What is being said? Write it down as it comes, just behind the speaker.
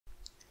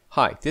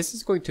Hi, this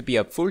is going to be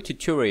a full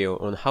tutorial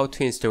on how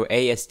to install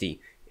ASD,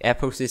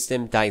 Apple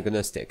System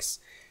Diagnostics.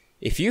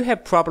 If you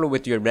have problem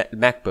with your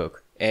MacBook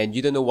and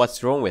you don't know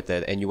what's wrong with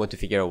it and you want to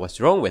figure out what's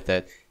wrong with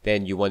it,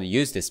 then you want to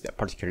use this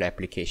particular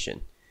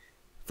application.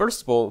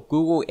 First of all,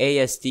 Google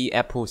ASD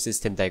Apple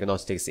System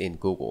Diagnostics in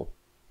Google.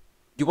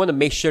 You want to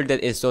make sure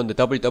that it's on the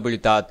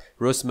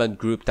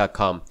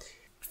www.rosemangroup.com.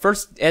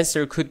 First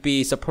answer could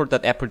be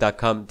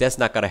support.apple.com. That's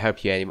not gonna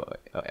help you anymore,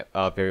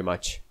 very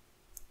much.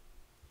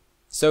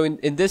 So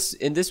in this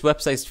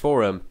website's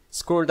forum,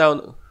 scroll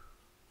down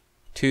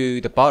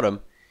to the bottom,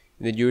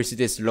 and then you will see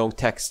this long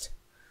text.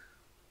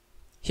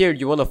 Here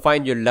you want to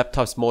find your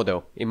laptop's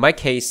model. In my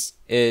case,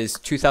 is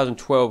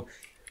 2012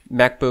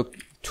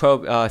 MacBook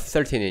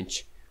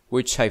 13-inch,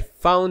 which I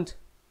found.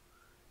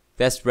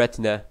 That's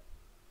Retina.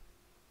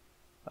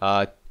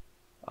 That's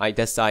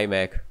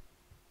iMac.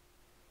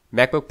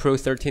 MacBook Pro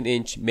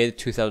 13-inch, mid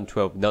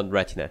 2012,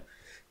 non-Retina.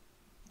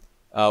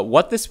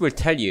 What this will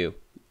tell you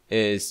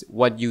is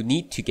what you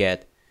need to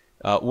get,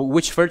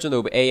 which version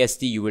of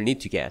ASD you will need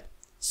to get.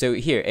 So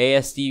here,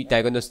 ASD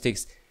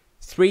Diagnostics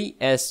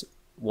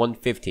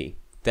 3S150.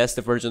 That's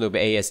the version of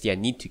ASD I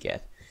need to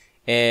get.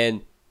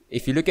 And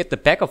if you look at the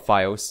backup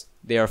files,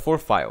 there are 4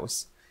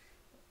 files,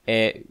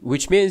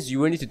 which means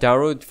you will need to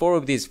download 4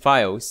 of these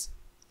files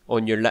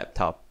on your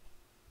laptop.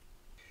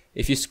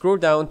 If you scroll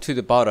down to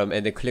the bottom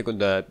and then click on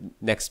the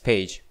next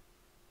page,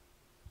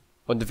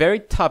 on the very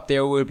top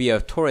there will be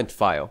a torrent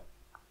file.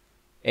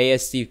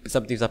 ASD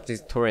something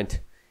torrent.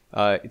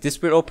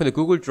 This will open a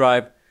Google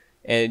Drive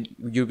and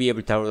you'll be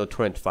able to download a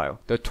torrent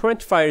file. The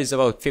torrent file is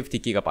about 50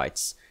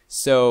 gigabytes.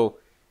 So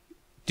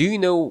do you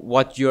know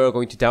what you're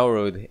going to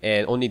download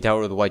and only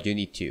download what you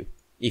need to?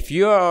 If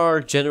you are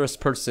a generous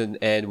person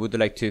and would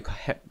like to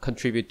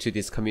contribute to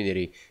this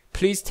community,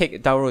 please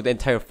download the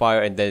entire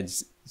file and then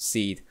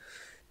see it.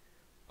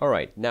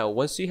 Alright, now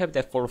once you have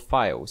that 4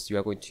 files, you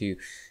are going to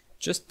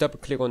just double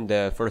click on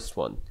the first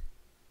one.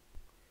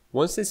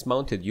 Once it's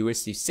mounted, you will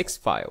see 6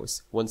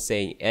 files, one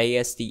saying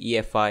ASD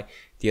EFI,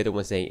 the other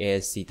one saying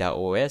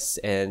ASD.OS,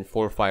 and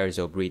 4 files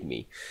of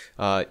README.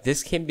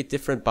 This can be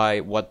different by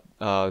what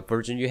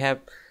version you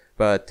have,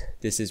 but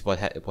this is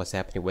what's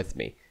happening with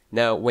me.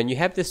 Now, when you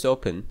have this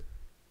open,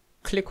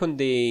 click on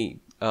the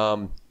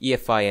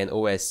EFI and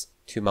OS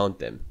to mount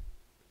them.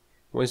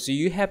 Once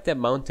you have them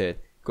mounted,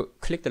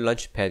 click the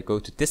launchpad, go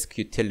to Disk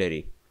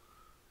Utility.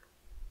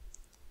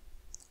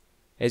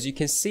 As you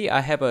can see,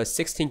 I have a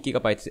 16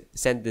 gigabyte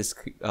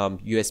SanDisk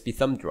USB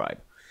thumb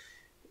drive.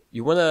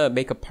 You want to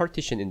make a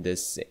partition in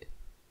this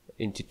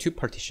into 2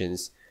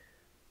 partitions.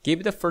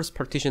 Give the first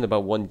partition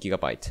about 1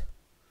 gigabyte,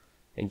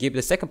 and give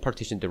the second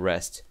partition the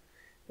rest.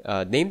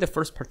 Name the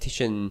first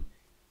partition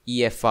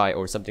EFI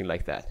or something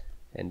like that,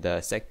 and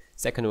the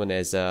second one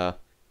as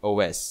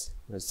OS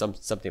or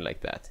something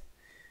like that.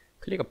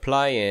 Click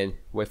Apply and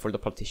wait for the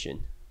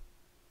partition.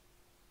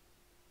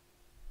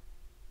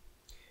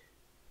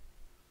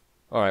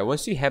 Alright,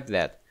 once you have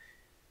that,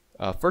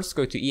 first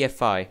go to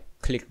EFI,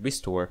 click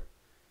Restore.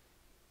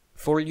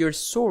 For your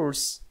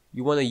source,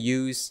 you want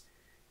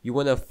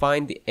to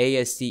find the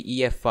ASD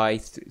EFI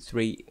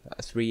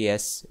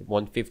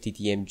 3S150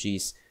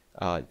 DMG's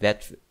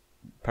that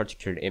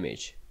particular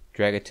image.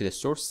 Drag it to the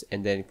source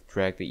and then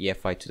drag the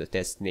EFI to the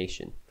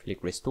destination.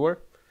 Click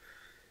Restore,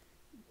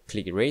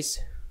 click Erase,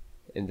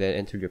 and then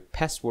enter your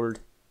password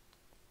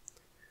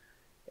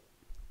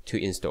to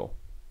install.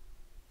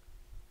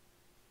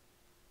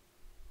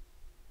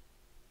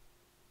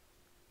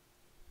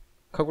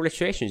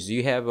 Congratulations,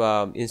 you have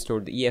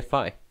installed the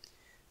EFI.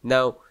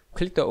 Now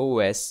click the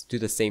OS, do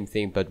the same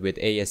thing but with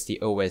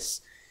ASD OS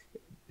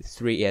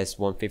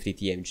 3S150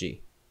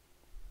 DMG.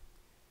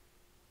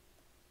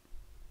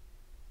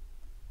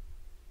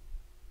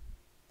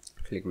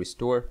 Click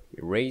Restore,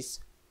 Erase,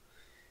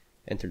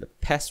 enter the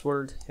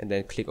password, and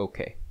then click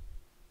OK.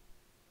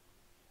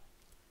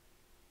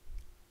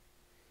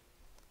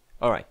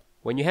 Alright,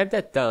 when you have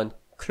that done,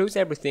 close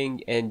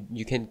everything and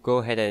you can go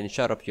ahead and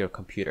shut up your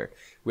computer.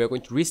 We are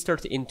going to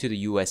restart into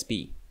the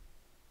USB.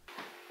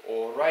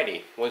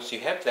 Alrighty, once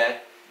you have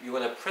that, you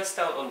want to press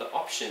down on the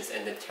options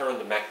and then turn on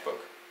the MacBook.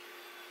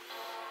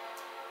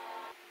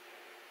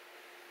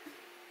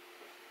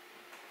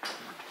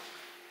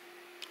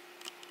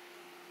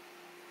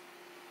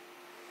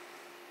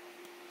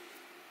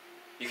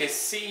 You can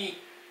see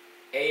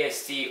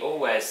ASD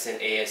OS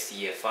and ASD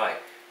EFI.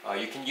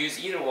 You can use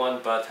either one,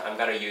 but I'm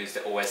gonna use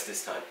the OS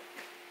this time.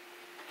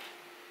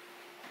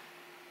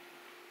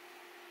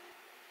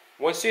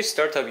 Once you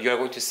start up, you are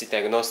going to see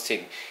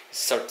diagnostic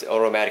start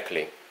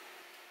automatically.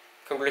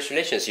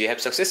 Congratulations, you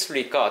have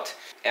successfully got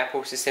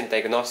Apple System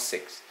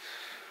Diagnostics.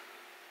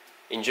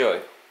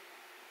 Enjoy.